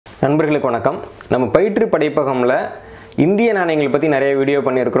நண்பர்களுக்கு வணக்கம். நம்ம பயிற்று படைப்பகம்ல இந்திய நாணயங்கள் பற்றி நிறைய வீடியோ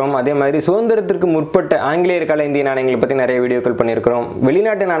பண்ணியிருக்கிறோம். அதே மாதிரி சுதந்திரத்திற்கு முற்பட்ட ஆங்கிலேயர் கால இந்திய நாணயங்களை பற்றி நிறைய வீடியோக்கள் பண்ணியிருக்கிறோம்.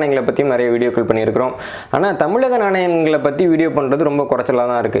 வெளிநாட்டு நாணயங்களை பற்றியும் நிறைய வீடியோக்கள் பண்ணியிருக்கிறோம். ஆனால் தமிழக நாணயங்களை பற்றி வீடியோ பண்ணுறது ரொம்ப குறைச்சலாக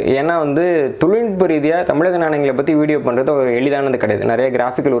தான் இருக்குது. ஏன்னா தொழில்நுட்ப ரீதியாக தமிழக நாணயங்களை பற்றி வீடியோ பண்ணுறது ஒரு எளிதானது கிடையாது. நிறைய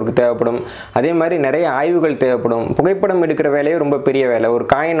கிராஃபிக்கல் ஒர்க் தேவைப்படும். அதே மாதிரி நிறைய ஆய்வுகள் தேவைப்படும். புகைப்படம் எடுக்கிற வேலையே ரொம்ப பெரிய வேலை. ஒரு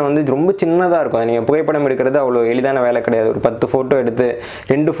காயின் ரொம்ப சின்னதாக இருக்கும். நீங்கள் புகைப்படம் எடுக்கிறது அவ்வளோ எளிதான வேலை கிடையாது. ஒரு 10 ஃபோட்டோ எடுத்து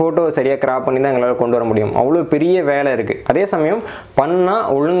 2 ஃபோட்டோ சரியாக கிராப் பண்ணி தான் எங்களால் கொண்டு வர முடியும். அவ்வளோ பெரிய வேலை இருக்குது. அதே சமயம் பண்ணால்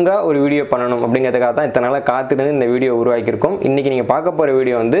ஒழுங்காக ஒரு வீடியோ பண்ணணும் அப்படிங்கிறதுக்காக தான் இத்தனை நாளாக காத்திருந்து இந்த வீடியோ உருவாக்கியிருக்கோம். இன்றைக்கி நீங்கள் பார்க்க போகிற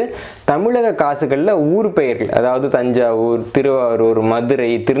வீடியோ தமிழக காசுகளில் ஊர் பெயர்கள், அதாவது தஞ்சாவூர், திருவாரூர், மதுரை,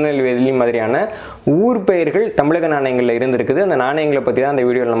 திருநெல்வேலி மாதிரியான ஊர் பெயர்கள் தமிழக நாணயங்களில் இருந்திருக்குது. அந்த நாணயங்களை பற்றி தான் இந்த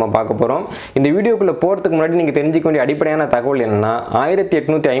வீடியோவில் நம்ம பார்க்க போகிறோம். இந்த வீடியோக்குள்ளே போகிறதுக்கு முன்னாடி நீங்கள் தெரிஞ்சிக்க வேண்டிய அடிப்படையான தகவல் என்னன்னா,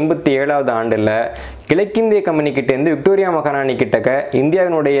 1857 ஆண்டில் கிழக்கிந்திய கம்பெனி கிட்டேருந்து விக்டோரியா மகாராணி கிட்டக்க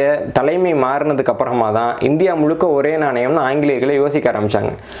இந்தியாவினுடைய தலைமை மாறினதுக்கு அப்புறமா தான் இந்தியா முழுக்க ஒரே நாணயம்னு ஆங்கிலேயர்களை யோசிக்க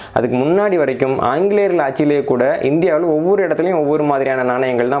ஆரம்பிச்சாங்க. அதுக்கு முன்னாடி வரைக்கும் ஆங்கிலேயர்கள் ஆட்சியிலேயே கூட இந்தியாவில் ஒவ்வொரு இடத்துலையும் ஒவ்வொரு மாதிரியான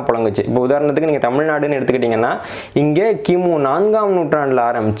நாணயங்கள் தான் புழங்குச்சு. இப்போ உதாரணத்துக்கு நீங்கள் தமிழ்நாடுன்னு எடுத்துக்கிட்டிங்கன்னா, இங்கே கிமு 4ஆம் நூற்றாண்டில்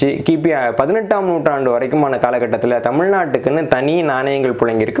ஆரம்பித்து கிபி 18ஆம் நூற்றாண்டு வரைக்குமான காலகட்டத்தில் தமிழ்நாட்டுக்குன்னு தனி நாணயங்கள்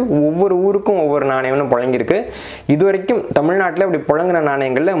புழங்கியிருக்கு. ஒவ்வொரு ஊருக்கும் ஒவ்வொரு நாணயம்னு புழங்கியிருக்கு. இதுவரைக்கும் தமிழ்நாட்டில் இப்படி புழங்கின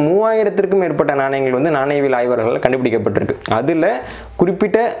நாணயங்களில் 3000த்திற்கும் மேற்பட்ட நாணயங்கள் நாணயவியல் ஆய்வர்களால் கண்டுபிடிக்கப்பட்டிருக்கு. அதில்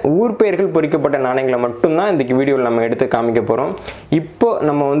குறிப்பிட்ட ஊர் பெயர்கள் பொறிக்கப்பட்ட நாணயங்களை மட்டும்தான் இந்த வீடியோவில் நம்ம எடுத்து காமிக்க போகிறோம். இப்போ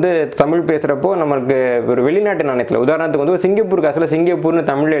நம்ம தமிழ் பேசுகிறப்போ நம்மளுக்கு ஒரு வெளிநாட்டு நாணயத்தில் உதாரணத்துக்கு ஒரு சிங்கப்பூர் காசில் சிங்கப்பூர்னு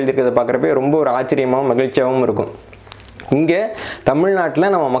தமிழில் எழுதியிருக்கிறத பார்க்குறப்ப ரொம்ப ஒரு ஆச்சரியமாகவும் மகிழ்ச்சியாகவும் இருக்கும். இங்கே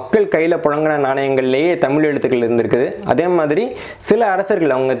தமிழ்நாட்டில் நம்ம மக்கள் கையில் புழங்கின நாணயங்கள்லேயே தமிழ் எழுத்துக்கள் இருந்திருக்குது. அதே மாதிரி சில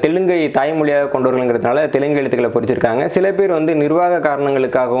அரசர்கள் அவங்க தெலுங்கை தாய்மொழியாக கொண்டவர்கள்ங்கிறதுனால தெலுங்கு எழுத்துக்களை பொறிச்சிருக்காங்க. சில பேர் நிர்வாக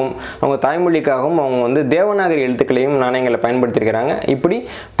காரணங்களுக்காகவும் அவங்க தாய்மொழிக்காகவும் அவங்க தேவநாகரி எழுத்துக்களையும் நாணயங்களை பயன்படுத்தியிருக்கிறாங்க. இப்படி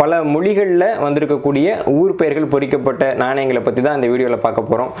பல மொழிகளில் வந்திருக்கக்கூடிய ஊர் பெயர்கள் பொறிக்கப்பட்ட நாணயங்களை பற்றி தான் இந்த வீடியோவில் பார்க்க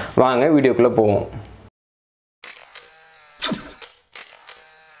போகிறோம். வாங்க வீடியோக்குள்ளே போவோம்.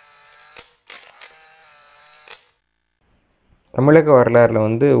 தமிழக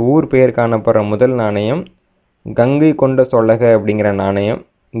வரலாறில் ஊர் பெயர் காணப்படுற முதல் நாணயம் கங்கை கொண்ட சோழக அப்படிங்கிற நாணயம்.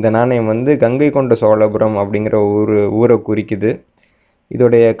 இந்த நாணயம் கங்கை கொண்ட சோழபுரம் அப்படிங்கிற ஊரை குறிக்குது.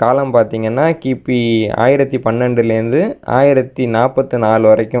 இதோடைய காலம் பார்த்திங்கன்னா கிபி 1012லேருந்து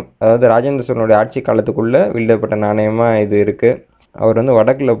 1044 வரைக்கும், அதாவது ராஜேந்திர சோழனுடைய ஆட்சி காலத்துக்குள்ளே வெளியிடப்பட்ட நாணயமாக இது இருக்குது. அவர்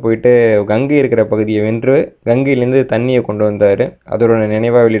வடக்கில் போயிட்டு கங்கை இருக்கிற பகுதியை வென்று கங்கையிலேருந்து தண்ணியை கொண்டு வந்தார். அதோட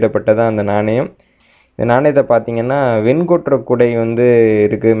நினைவாக வெளியிடப்பட்டதான் அந்த நாணயம். இந்த நாணயத்தை பார்த்திங்கன்னா வெண்கொற்ற குடை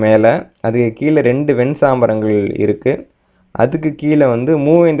இருக்குது மேலே. அதுக்கு கீழே 2 வெண் சாம்பரங்கள் இருக்குது. அதுக்கு கீழே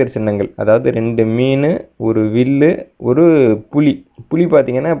மூவேந்தர் சின்னங்கள், அதாவது 2 மீன், ஒரு வில்லு, ஒரு புலி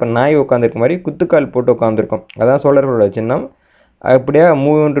பார்த்திங்கன்னா இப்போ நாய் உட்காந்துருக்க மாதிரி குத்துக்கால் போட்டு உட்காந்துருக்கும். அதான் சோழர்களோட சின்னம். அப்படியே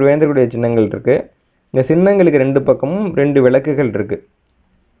 3 வேந்தர்களுடைய சின்னங்கள் இருக்குது. இந்த சின்னங்களுக்கு 2 பக்கமும் 2 விளக்குகள் இருக்குது.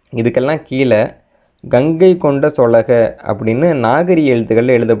 இதுக்கெல்லாம் கீழே கங்கை கொண்ட சோழக அப்படின்னு நாகரி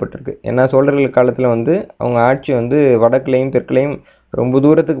எழுத்துக்களில் எழுதப்பட்டிருக்கு. ஏன்னா சோழர்கள் காலத்தில் அவங்க ஆட்சி வடக்குலையும் தெற்குலையும் ரொம்ப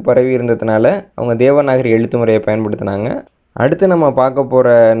தூரத்துக்கு பரவி இருந்ததுனால அவங்க தேவநாகரி எழுத்து முறையை பயன்படுத்தினாங்க. அடுத்து நம்ம பார்க்க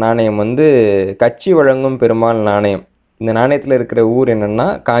போகிற நாணயம் கட்சி வழங்கும் பெருமாள் நாணயம். இந்த நாணயத்தில் இருக்கிற ஊர் என்னென்னா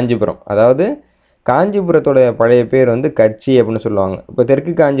காஞ்சிபுரம். அதாவது காஞ்சிபுரத்தோட பழைய பேர் கட்சி அப்படின்னு சொல்லுவாங்க. இப்போ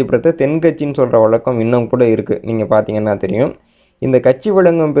தெற்கு காஞ்சிபுரத்தை தென்கட்சின்னு சொல்கிற வழக்கம் இன்னும் கூட இருக்குது. நீங்கள் பார்த்தீங்கன்னா தெரியும். இந்த கட்சி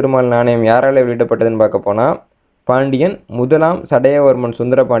வழங்கும் பெருமாள் நாணயம் யாரால் வெளியிடப்பட்டதுன்னு பார்க்க போனால் பாண்டியன் 1ஆம் சடையவர்மன்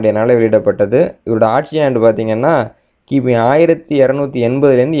சுந்தரபாண்டியனால் வெளியிடப்பட்டது. இவரோட ஆட்சி ஆண்டு பார்த்திங்கன்னா கிபி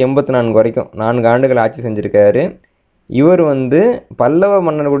 1280லேருந்து 84 வரைக்கும் 4 ஆண்டுகள் ஆட்சி செஞ்சுருக்காரு. இவர் பல்லவ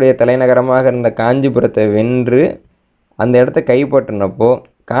மன்னர்களுடைய தலைநகரமாக இருந்த காஞ்சிபுரத்தை வென்று அந்த இடத்த கைப்பற்றினப்போ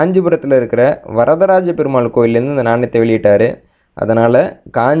காஞ்சிபுரத்தில் இருக்கிற வரதராஜ பெருமாள் கோயிலேருந்து இந்த நாணயத்தை வெளியிட்டார். அதனால்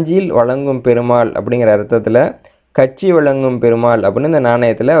காஞ்சியில் வழங்கும் பெருமாள் அப்படிங்கிற அர்த்தத்தில் கட்சி வழங்கும் பெருமாள் அப்படின்னு இந்த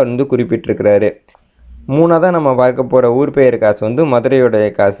நாணயத்தில் அவர் குறிப்பிட்டிருக்கிறாரு. மூணாவதாக நம்ம பார்க்க போகிற ஊர் பெயர் காசு மதுரையோடைய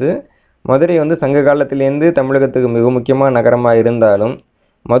காசு. மதுரை சங்க காலத்திலேருந்து தமிழகத்துக்கு மிக முக்கியமான நகரமாக இருந்தாலும்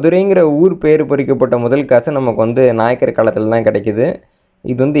மதுரைங்கிற ஊர் பெயர் பொறிக்கப்பட்ட முதல் காசு நமக்கு நாயக்கர் காலத்தில் தான் கிடைக்கிது.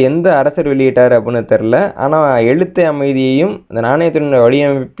 இது எந்த அரசர் வெளியிட்டார் அப்படின்னு தெரில. ஆனால் எழுத்து அமைதியையும் இந்த நாணயத்தின்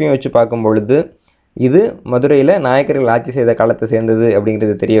வடிவமைப்பையும் வச்சு பார்க்கும் பொழுது இது மதுரையில் நாயக்கர்கள் ஆட்சி செய்த காலத்தை சேர்ந்தது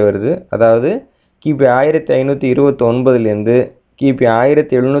அப்படிங்கிறது தெரிய வருது. அதாவது கிபி 1529லேருந்து கிபி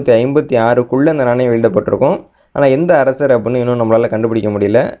 1756க்குள்ளே இந்த நாணயம் எழுதப்பட்டிருக்கும். ஆனால் எந்த அரசர் அப்படின்னு இன்னும் நம்மளால் கண்டுபிடிக்க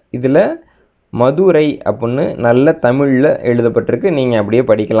முடியல. இதில் மதுரை அப்படின்னு நல்ல தமிழில் எழுதப்பட்டிருக்கு. நீங்கள் அப்படியே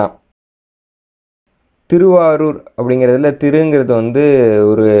படிக்கலாம். திருவாரூர் அப்படிங்கிறதுல திருங்கிறது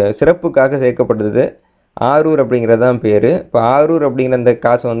ஒரு சிறப்புக்காக சேர்க்கப்பட்டது. ஆரூர் அப்படிங்கிறது தான் பேர். இப்போ ஆரூர் அப்படிங்கிற அந்த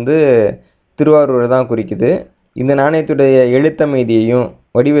காசு திருவாரூரை தான் குறிக்குது. இந்த நாணயத்துடைய எழுத்தமைதியையும்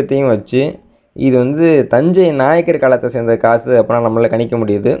வடிவத்தையும் வச்சு இது வந்து தஞ்சை நாயக்கர் காலத்தை சேர்ந்த காசு அப்படின்னா நம்மளால் கணிக்க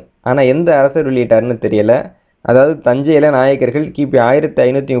முடியுது. ஆனால் எந்த அரசர் வெளியிட்டாருன்னு தெரியலை. அதாவது தஞ்சையில் நாயக்கர்கள் கிபி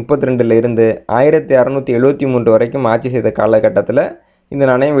 1532 இருந்து 1673 வரைக்கும் ஆட்சி செய்த காலகட்டத்தில் இந்த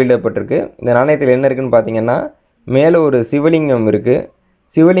நாணயம் வெளியிடப்பட்டிருக்கு. இந்த நாணயத்தில் என்ன இருக்குன்னு பார்த்தீங்கன்னா, மேலே ஒரு சிவலிங்கம் இருக்குது.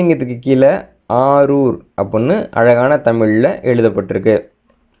 சிவலிங்கத்துக்கு கீழே ஆரூர் அப்படின்னு அழகான தமிழில் எழுதப்பட்டிருக்கு.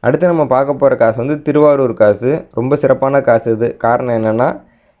 அடுத்து நம்ம பார்க்க போகிற காசு வந்து திருவாரூர் காசு. ரொம்ப சிறப்பான காசு இது. காரணம் என்னென்னா,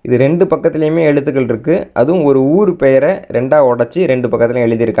 இது 2 பக்கத்துலேயுமே எழுத்துக்கள் இருக்குது. அதுவும் ஒரு ஊர் பெயரை 2ஆக உடச்சி 2 பக்கத்துலையும்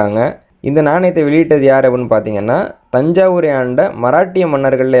எழுதியிருக்காங்க. இந்த நாணயத்தை வெளியிட்டது யார் அப்படின்னு பார்த்தீங்கன்னா, தஞ்சாவூரை ஆண்ட மராட்டிய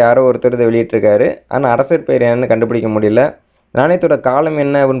மன்னர்களில் யாரோ ஒருத்தர் இதை வெளியிட்டிருக்காரு. ஆனால் அரசர் பெயர் என்னன்னு கண்டுபிடிக்க முடியல. நாணயத்தோட காலம்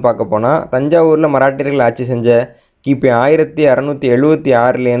என்ன அப்படின்னு பார்க்க போனால், தஞ்சாவூரில் மராட்டியர்கள் ஆட்சி செஞ்ச கிபி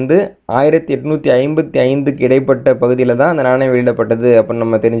 1676 1855 இடைப்பட்ட பகுதியில் தான் அந்த நாணயம் வெளியிடப்பட்டது அப்படின்னு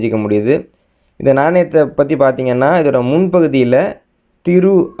நம்ம தெரிஞ்சிக்க முடியுது. இந்த நாணயத்தை பற்றி பார்த்தீங்கன்னா, இதோட முன்பகுதியில்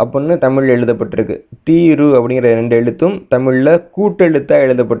திரு அப்படின்னு தமிழ் எழுதப்பட்டிருக்கு. தீரு அப்படிங்கிற 2 எழுத்தும் தமிழில் கூட்டெழுத்தாக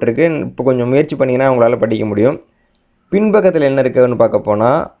எழுதப்பட்டிருக்கு. இப்போ கொஞ்சம் முயற்சி பண்ணிங்கன்னா உங்களால் படிக்க முடியும். பின்பக்கத்தில் என்ன இருக்குன்னு பார்க்க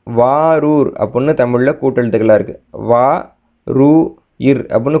போனால், வாரூர் அப்படின்னு தமிழில் கூட்டெழுத்துக்களாக இருக்குது. வா ரூ இர்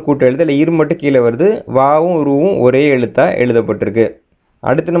அப்படின்னு கூட்டெழுத்து. இல்லை இர் மட்டும் கீழே வருது. வாவும் ரூவும் ஒரே எழுத்தாக எழுதப்பட்டிருக்கு.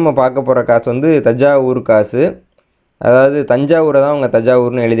 அடுத்து நம்ம பார்க்க போகிற காசு வந்து தஞ்சாவூர் காசு. அதாவது தஞ்சாவூரை தான் அவங்க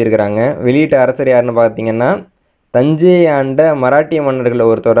தஞ்சாவூர்னு எழுதியிருக்கிறாங்க. வெளியிட்ட அரசர் யாருன்னு பார்த்தீங்கன்னா, தஞ்சையை ஆண்ட மராட்டிய மன்னர்களில்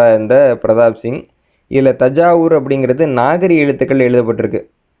ஒருத்தராக இருந்த பிரதாப் சிங். இதில் தஞ்சாவூர் அப்படிங்கிறது நாகரி எழுத்துக்கள் எழுதப்பட்டிருக்கு.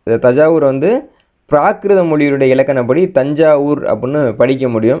 இந்த தஞ்சாவூர் வந்து பிராகிருத மொழியுடைய இலக்கணப்படி தஞ்சாவூர் அப்படின்னு படிக்க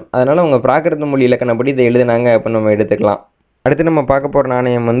முடியும். அதனால் அவங்க பிராகிருத மொழி இலக்கணப்படி இதை எழுதினாங்க அப்படின்னு நம்ம எடுத்துக்கலாம். அடுத்து நம்ம பார்க்க போகிற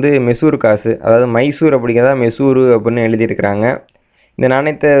நாணயம் வந்து மெசூர் காசு. அதாவது மைசூர் அப்படிங்கிறதா மெசூரு அப்படின்னு எழுதியிருக்கிறாங்க. இந்த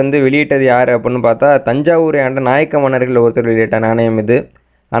நாணயத்தை வந்து வெளியிட்டது யார் அப்படின்னு பார்த்தா, தஞ்சாவூரை ஆண்ட நாயக்க மன்னர்கள் ஒருத்தர் வெளியிட்ட நாணயம் இது.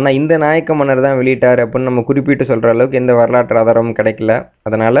 ஆனால் இந்த நாயக்க மன்னர் தான் வெளியிட்டார் அப்படின்னு நம்ம குறிப்பிட்டு சொல்கிற அளவுக்கு எந்த வரலாற்று ஆதாரமும் கிடைக்கல.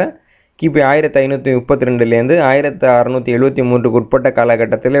 அதனால் கிபி 1532 1673 உட்பட்ட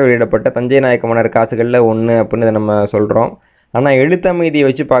காலகட்டத்தில் வெளியிடப்பட்ட தஞ்சை நாயக்க மன்னர் காசுகளில் ஒன்று அப்படின்னு நம்ம சொல்கிறோம். ஆனால் எழுத்தமைதியை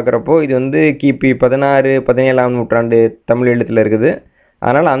வச்சு பார்க்குறப்போ இது வந்து கிபி 16 17ஆம் நூற்றாண்டு தமிழ் எழுத்தில் இருக்குது.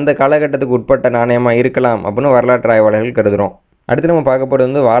 அதனால் அந்த காலகட்டத்துக்கு உட்பட்ட நாணயமாக இருக்கலாம் அப்படின்னு வரலாற்று ஆய்வாளர்கள் கருதுகிறோம். அடுத்து நம்ம பார்க்க போகிறது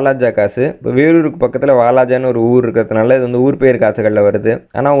வந்து வாலாஜா காசு. இப்போ வேலூருக்கு பக்கத்தில் வாலாஜான்னு ஒரு ஊர் இருக்கிறதுனால இது வந்து ஊர் பெயர் காசுகளில் வருது.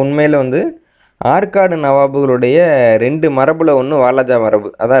 ஆனால் உண்மையில் வந்து ஆற்காடு நவாபுகளுடைய 2 மரபில் ஒன்று வாலாஜா மரபு,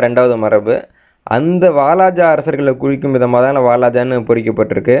 அதான் 2வது மரபு. அந்த வாலாஜா அரசர்களை குறிக்கும் விதமாக தான் வாலாஜான்னு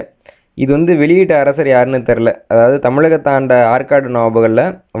பொறிக்கப்பட்டிருக்கு. இது வந்து வெளியிட்ட அரசர் யாருன்னு தெரில. அதாவது தமிழகத்தாண்ட ஆற்காடு நவாபுகளில்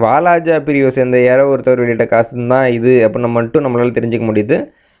வாலாஜா பிரிவை சேர்ந்த யாரோ ஒருத்தர் வெளியிட்ட காசு தான் இது அப்படின்னு மட்டும் நம்மளால் தெரிஞ்சுக்க முடியுது.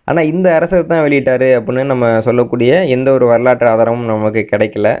 ஆனால் இந்த அரசர் தான் வெளியிட்டார் அப்படின்னு நம்ம சொல்லக்கூடிய எந்த ஒரு வரலாற்று ஆதாரமும் நமக்கு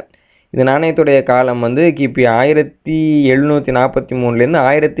கிடைக்கல. இந்த நாணயத்துடைய காலம் வந்து கிபி 1743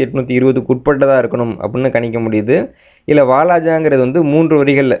 1820 உட்பட்டதாக இருக்கணும் அப்படின்னு கணிக்க முடியுது. இல்லை வாலாஜாங்கிறது வந்து 3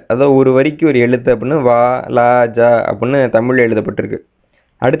 வரிகளில், அதாவது ஒரு வரிக்கு ஒரு எழுத்து அப்படின்னு வாலாஜா அப்படின்னு தமிழில் எழுதப்பட்டிருக்கு.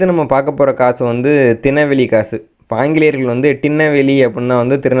 அடுத்து நம்ம பார்க்க போகிற காசு வந்து தினவெளி காசு. இப்போ ஆங்கிலேயர்கள் வந்து டின்னவெளி அப்படின்னா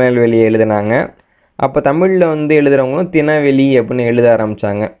வந்து திருநெல்வேலியை எழுதினாங்க. அப்போ தமிழில் வந்து எழுதுகிறவங்களும் தினவெளி அப்படின்னு எழுத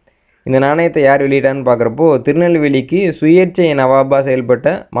ஆரம்பித்தாங்க. இந்த நாணயத்தை யார் வெளியிட்டான்னு பார்க்குறப்போ, திருநெல்வேலிக்கு சுயேட்சை நவாபாக செயல்பட்ட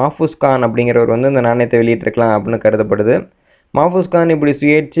மாஃபூஸ் கான் அப்படிங்கிறவர் வந்து இந்த நாணயத்தை வெளியிட்டிருக்கலாம் அப்படின்னு கருதப்படுது. மாஃபூஸ் கான் இப்படி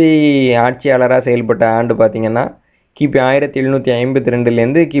சுயேட்சை ஆட்சியாளராக செயல்பட்ட ஆண்டு பார்த்திங்கன்னா கிபி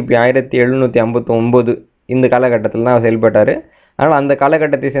 1752 கிபி 1759 இந்த காலகட்டத்தில் தான் செயல்பட்டார். அதனால் அந்த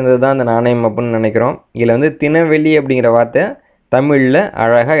காலகட்டத்தை சேர்ந்தது தான் அந்த நாணயம் அப்படின்னு நினைக்கிறோம். இதில் வந்து தினவெளி அப்படிங்கிற வார்த்தை தமிழில்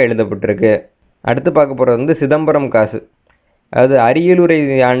அழகாக எழுதப்பட்டிருக்கு. அடுத்து பார்க்க போகிறது வந்து சிதம்பரம் காசு. அதாவது அரியலூரை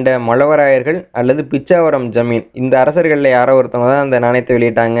ஆண்ட மழவராயர்கள் அல்லது பிச்சாவரம் ஜமீன் இந்த அரசர்களில் யாரோ ஒருத்தவங்க தான் அந்த நாணயத்தை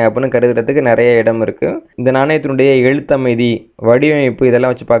வெளியிட்டாங்க அப்படின்னு கருதுறதுக்கு நிறைய இடம் இருக்குது. இந்த நாணயத்தினுடைய எழுத்தமைதி, வடிவமைப்பு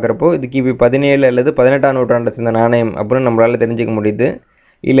இதெல்லாம் வச்சு பார்க்குறப்போ இது கிபி 17 அல்லது 18ஆம் நூற்றாண்டை சேர்ந்த நாணயம் அப்படின்னு நம்மளால் தெரிஞ்சுக்க முடியுது.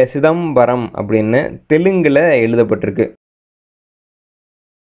 இல்லை சிதம்பரம் அப்படின்னு தெலுங்கில் எழுதப்பட்டிருக்கு.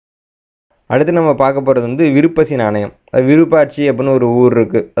 அடுத்து நம்ம பார்க்க போகிறது வந்து விருப்பசி நாணயம். அது விருப்பாட்சி அப்படின்னு ஒரு ஊர்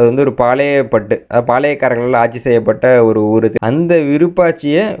இருக்குது. அது வந்து ஒரு பாளையப்பட்டு, அது பாளையக்காரர்களால் ஆட்சி செய்யப்பட்ட ஒரு ஊர். அந்த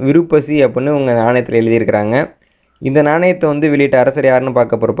விருப்பாட்சியை விருப்பசி அப்படின்னு உங்கள் நாணயத்தில் எழுதியிருக்கிறாங்க. இந்த நாணயத்தை வந்து வெளியிட்ட அரசர் யாருன்னு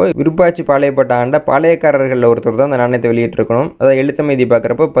பார்க்க போகிறப்போ, விருப்பாட்சி பாளையப்பட்ட ஆண்ட பாளையக்காரர்களில் ஒருத்தர் தான் அந்த நாணயத்தை வெளியிட்டிருக்கணும். அதாவது எழுத்தமைதி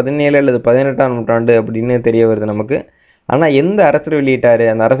பார்க்குறப்போ 17 அல்லது 18ஆம் நூற்றாண்டு அப்படின்னு தெரிய வருது நமக்கு. ஆனால் எந்த அரசர் வெளியிட்டார்,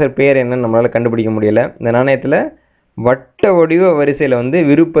 அந்த அரசர் பேர் என்னன்னு நம்மளால் கண்டுபிடிக்க முடியல. இந்த நாணயத்தில் வட்ட வடிவ வரிசையில் வந்து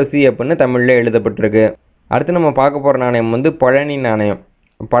விருப்பசி அப்படின்னு தமிழில் எழுதப்பட்டிருக்கு. அடுத்து நம்ம பார்க்க போகிற நாணயம் வந்து பழனி நாணயம்.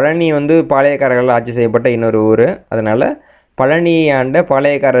 பழனி வந்து பாளையக்காரர்கள் ஆட்சி செய்யப்பட்ட இன்னொரு ஊர். அதனால் பழனி ஆண்ட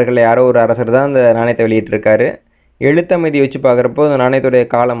பாளையக்காரர்கள் யாரோ ஒரு அரசர் தான் அந்த நாணயத்தை வெளியிட்டிருக்காரு. எழுத்தமைதி வச்சு பார்க்குறப்போ இந்த நாணயத்துடைய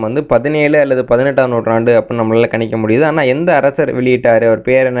காலம் வந்து 17 அல்லது 18ஆம் நூற்றாண்டு அப்படின்னு நம்மளால் கணிக்க முடியுது. ஆனால் எந்த அரசர் வெளியிட்டார், அவர்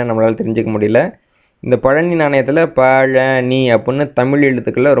பேர் என்ன நம்மளால் தெரிஞ்சுக்க முடியல. இந்த பழனி நாணயத்தில் பழனி அப்படின்னு தமிழ்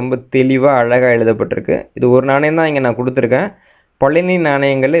எழுத்துக்களில் ரொம்ப தெளிவாக அழகாக எழுதப்பட்டிருக்கு. இது ஒரு நாணயம் தான் இங்கே நான் கொடுத்துருக்கேன். பழனி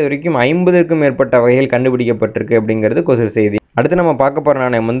நாணயங்களில் இது வரைக்கும் 50க்கும் மேற்பட்ட வகைகள் கண்டுபிடிக்கப்பட்டிருக்கு அப்படிங்கிறது கொசூர் செய்தி. அடுத்து நம்ம பார்க்க போகிற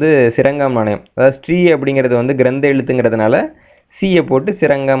நாணயம் வந்து சிரங்கம் நாணயம். அதாவது ஸ்ரீ அப்படிங்கிறது வந்து கிரந்த எழுத்துங்கிறதுனால சியை போட்டு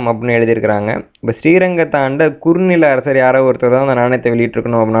சிரங்கம் அப்படின்னு எழுதியிருக்கிறாங்க. இப்போ ஸ்ரீரங்கத்தை ஆண்ட குறுநில அரசர் யாரோ ஒருத்தர் தான் அந்த நாணயத்தை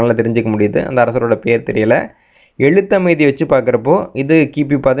வெளியிட்டிருக்கணும் அப்படின்னால தெரிஞ்சுக்க முடியுது. அந்த அரசரோட பேர் தெரியல. எழுத்தமைதி வச்சு பார்க்குறப்போ இது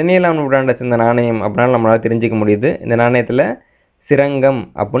கிபி 17ஆம் நூற்றாண்டை சேர்ந்த நாணயம் அப்படின்னால நம்மளால் தெரிஞ்சுக்க முடியுது. இந்த நாணயத்தில் சிரங்கம்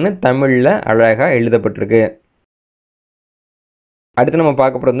அப்படின்னு தமிழில் அழகாக எழுதப்பட்டிருக்கு. அடுத்து நம்ம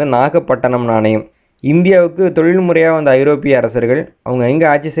பார்க்க போகிறது வந்து நாகப்பட்டினம் நாணயம். இந்தியாவுக்கு தொழில் முறையாக வந்த ஐரோப்பிய அரசர்கள் அவங்க எங்கே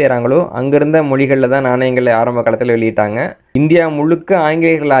ஆட்சி செய்கிறாங்களோ அங்கிருந்த மொழிகளில் தான் நாணயங்களை ஆரம்ப காலத்தில் வெளியிட்டாங்க. இந்தியா முழுக்க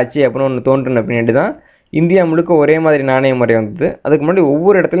ஆங்கிலேயர்கள் ஆட்சி அப்படின்னு ஒன்று தோன்றின பின்னாடி தான் இந்தியா முழுக்க ஒரே மாதிரி நாணய முறை வந்தது. அதுக்கு முன்னாடி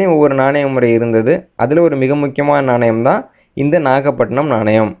ஒவ்வொரு இடத்துலையும் ஒவ்வொரு நாணய முறை இருந்தது. அதில் ஒரு மிக முக்கியமான நாணயம் தான் இந்த நாகப்பட்டினம்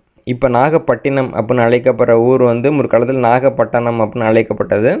நாணயம். இப்போ நாகப்பட்டினம் அப்படின்னு அழைக்கப்படுற ஊர் வந்து முற்காலத்தில் நாகப்பட்டினம் அப்படின்னு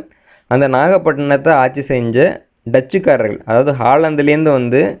அழைக்கப்பட்டது. அந்த நாகப்பட்டினத்தை ஆட்சி செஞ்ச டச்சுக்காரர்கள், அதாவது ஹாலந்துலேருந்து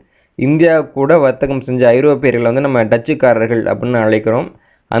வந்து இந்தியா கூட வர்த்தகம் செஞ்ச ஐரோப்பியர்கள் வந்து நம்ம டச்சுக்காரர்கள் அப்படின்னு அழைக்கிறோம்.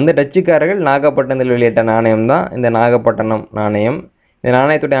 அந்த டச்சுக்காரர்கள் நாகப்பட்டினத்தில் வெளியிட்ட நாணயம் தான் இந்த நாகப்பட்டினம் நாணயம். இந்த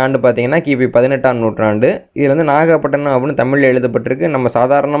நாணயத்துடைய ஆண்டு பார்த்தீங்கன்னா கிபி 18ஆம் நூற்றாண்டு. இதில் வந்து நாகப்பட்டினம் அப்படின்னு தமிழில் எழுதப்பட்டிருக்கு. நம்ம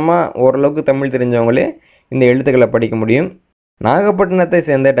சாதாரணமாக ஓரளவுக்கு தமிழ் தெரிஞ்சவங்களே இந்த எழுத்துக்களை படிக்க முடியும். நாகப்பட்டினத்தை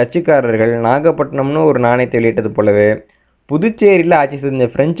சேர்ந்த டச்சுக்காரர்கள் நாகப்பட்டினம்னு ஒரு நாணயத்தை வெளியிட்டது போலவே புதுச்சேரியில் ஆட்சி செஞ்ச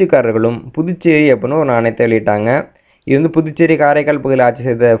பிரெஞ்சுக்காரர்களும் புதுச்சேரி அப்படின்னு ஒரு நாணயத்தை வெளியிட்டாங்க. இது வந்து புதுச்சேரி காரைக்கால் பகுதியில் ஆட்சி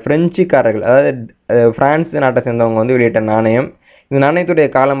செய்த பிரெஞ்சுக்காரர்கள், அதாவது பிரான்ஸ் நாட்டை சேர்ந்தவங்க வந்து வெளியிட்ட நாணயம். இந்த நாணயத்துடைய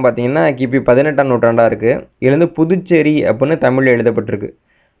காலம் பார்த்தீங்கன்னா கிபி 18ஆம் நூற்றாண்டாக இருக்குது. இது வந்து புதுச்சேரி அப்படின்னு தமிழில் எழுதப்பட்டிருக்கு.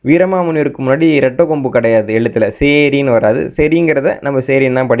 வீரமாமுனிவருக்கு முன்னாடி ரெட்டை கொம்பு கிடையாது, எழுத்தில் சேரின்னு வராது. சரிங்கிறத நம்ம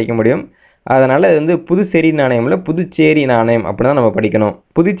சேரின்னு தான் படிக்க முடியும். அதனால் இது வந்து புதுச்சேரி நாணயம் இல்லை, புதுச்சேரி நாணயம் அப்படின்னு தான் நம்ம படிக்கணும்.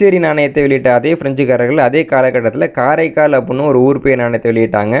 புதுச்சேரி நாணயத்தை வெளியிட்ட அதே பிரெஞ்சுக்காரர்கள் அதே காலகட்டத்தில் காரைக்கால் அப்படின்னு ஒரு ஊர் பேர் நாணயத்தை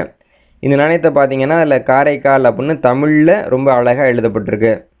வெளியிட்டாங்க. இந்த நாணயத்தை பார்த்தீங்கன்னா அதில் காரைக்கால் அப்படின்னு தமிழில் ரொம்ப அழகாக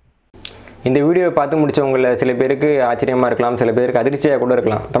எழுதப்பட்டிருக்கு. இந்த வீடியோவை பார்த்து முடிச்சவங்கள சில பேருக்கு ஆச்சரியமாக இருக்கலாம், சில பேருக்கு அதிர்ச்சியாக கூட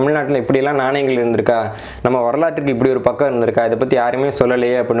இருக்கலாம். தமிழ்நாட்டில் இப்படியெல்லாம் நாணயங்கள் இருந்திருக்கா, நம்ம வரலாற்றுக்கு இப்படி ஒரு பக்கம் இருந்திருக்கா, இதை பற்றி யாருமே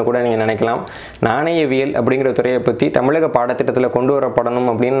சொல்லலையே அப்படின்னு கூட நீங்கள் நினைக்கலாம். நாணயவியல் அப்படிங்கிற துறையை பற்றி தமிழக பாடத்திட்டத்தில் கொண்டு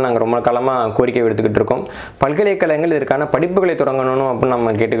வரப்படணும் அப்படின்னு நாங்கள் ரொம்ப காலமாக கோரிக்கை எடுத்துக்கிட்டு இருக்கோம். பல்கலைக்கழகங்கள் இதற்கான படிப்புகளை தொடங்கணும் அப்படின்னு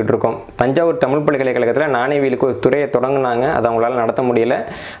நம்ம கேட்டுக்கிட்டு இருக்கோம். தஞ்சாவூர் தமிழ் பல்கலைக்கழகத்தில் நாணயவியலுக்கு ஒரு துறையை தொடங்கினாங்க, அதை அவங்களால நடத்த முடியல.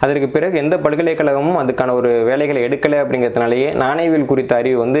 அதற்கு பிறகு எந்த பல்கலைக்கழகமும் அதுக்கான ஒரு வேலைகளை எடுக்கலை. அப்படிங்கிறதுனாலேயே நாணயவியல் குறித்த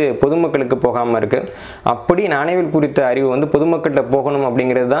அறிவு வந்து பொதுமக்களுக்கு போகாமல் இருக்கு. அப்படி நாணயவியல் குறித்த அறிவு வந்து பொதுமக்கள்கிட்ட போகணும்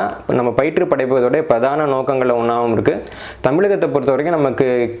அப்படிங்கிறது தான் நம்ம பயிற்று படைப்பதோடைய பிரதான நோக்கங்களில் ஒன்றாகவும் இருக்கு. தமிழகத்தை பொறுத்த வரைக்கும் நமக்கு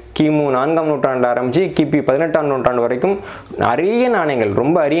கிமு 4ஆம் நூற்றாண்டு ஆரம்பிச்சு கிபி 18ஆம் நூற்றாண்டு வரைக்கும் அரிய நாணயங்கள்,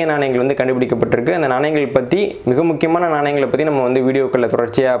 ரொம்ப அரிய நாணயங்கள் வந்து கண்டுபிடிக்கப்பட்டிருக்கு. அந்த நாணயங்கள் பற்றி, மிக முக்கியமான நாணயங்களை பற்றி நம்ம வந்து வீடியோக்களில்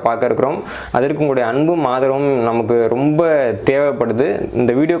தொடர்ச்சியாக பார்க்க இருக்கிறோம். அதற்கு உங்களுடைய அன்பும் ஆதரவும் நமக்கு ரொம்ப தேவைப்படுது.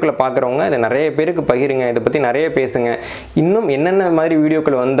 இந்த வீடியோக்களை பார்க்குறவங்க இதை நிறைய பேருக்கு பகிருங்க, இதை பற்றி நிறைய பேசுங்க. இன்னும் என்னென்ன மாதிரி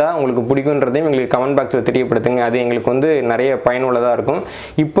வீடியோக்கள் வந்தால் உங்களுக்கு பிடிக்குன்றதையும் எங்களுக்கு கமெண்ட் பாக்ஸில் தெரியப்படுத்துங்க. அது எங்களுக்கு வந்து நிறைய பயனுள்ளதாக இருக்கும்.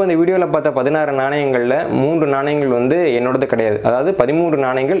 இப்போ இந்த வீடியோவில் பார்த்த 16 நாணயங்களில் 3 நாணயங்கள் வந்து என்னோடது கிடையாது. அதாவது 13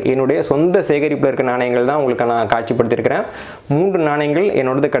 நாணயங்கள் என்னுடைய சொந்த சேகரிப்பில் இருக்க நாணயங்கள் தான் உங்களுக்கு நான் காட்சிப்படுத்தியிருக்கிறேன். 3 நாணயங்கள்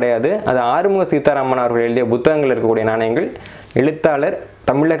என்னோடது கிடையாது. அது ஆறுமுக சீதாராமன் அவர்கள் எழுதிய புத்தகங்கள் இருக்கக்கூடிய நாணயங்கள். எழுத்தாளர்,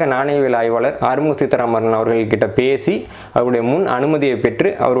 தமிழக நாணயவியல் ஆய்வாளர் ஆறுமுக சீதாராமன் அவர்கள்கிட்ட பேசி அவருடைய முன் அனுமதியை பெற்று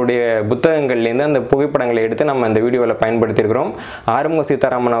அவருடைய புத்தகங்கள்லேருந்து அந்த புகைப்படங்களை எடுத்து நம்ம இந்த வீடியோவில் பயன்படுத்தியிருக்கிறோம். ஆறுமுக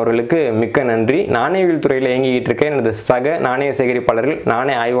சீதாராமன் அவர்களுக்கு மிக்க நன்றி. நாணயவியல் துறையில் இயங்கிக்கிட்டு இருக்க எனது சக நாணய சேகரிப்பாளர்கள்,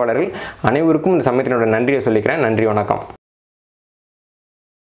 நாணய ஆய்வாளர்கள் அனைவருக்கும் இந்த சமயத்தினோட நன்றியை சொல்லிக்கிறேன். நன்றி, வணக்கம்.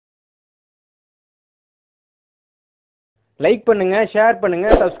 லைக் பண்ணுங்க, ஷேர் பண்ணுங்க,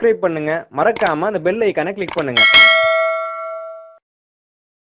 சப்ஸ்கிரைப் பண்ணுங்க, மறக்காம அந்த பெல் ஐகானை கிளிக் பண்ணுங்க.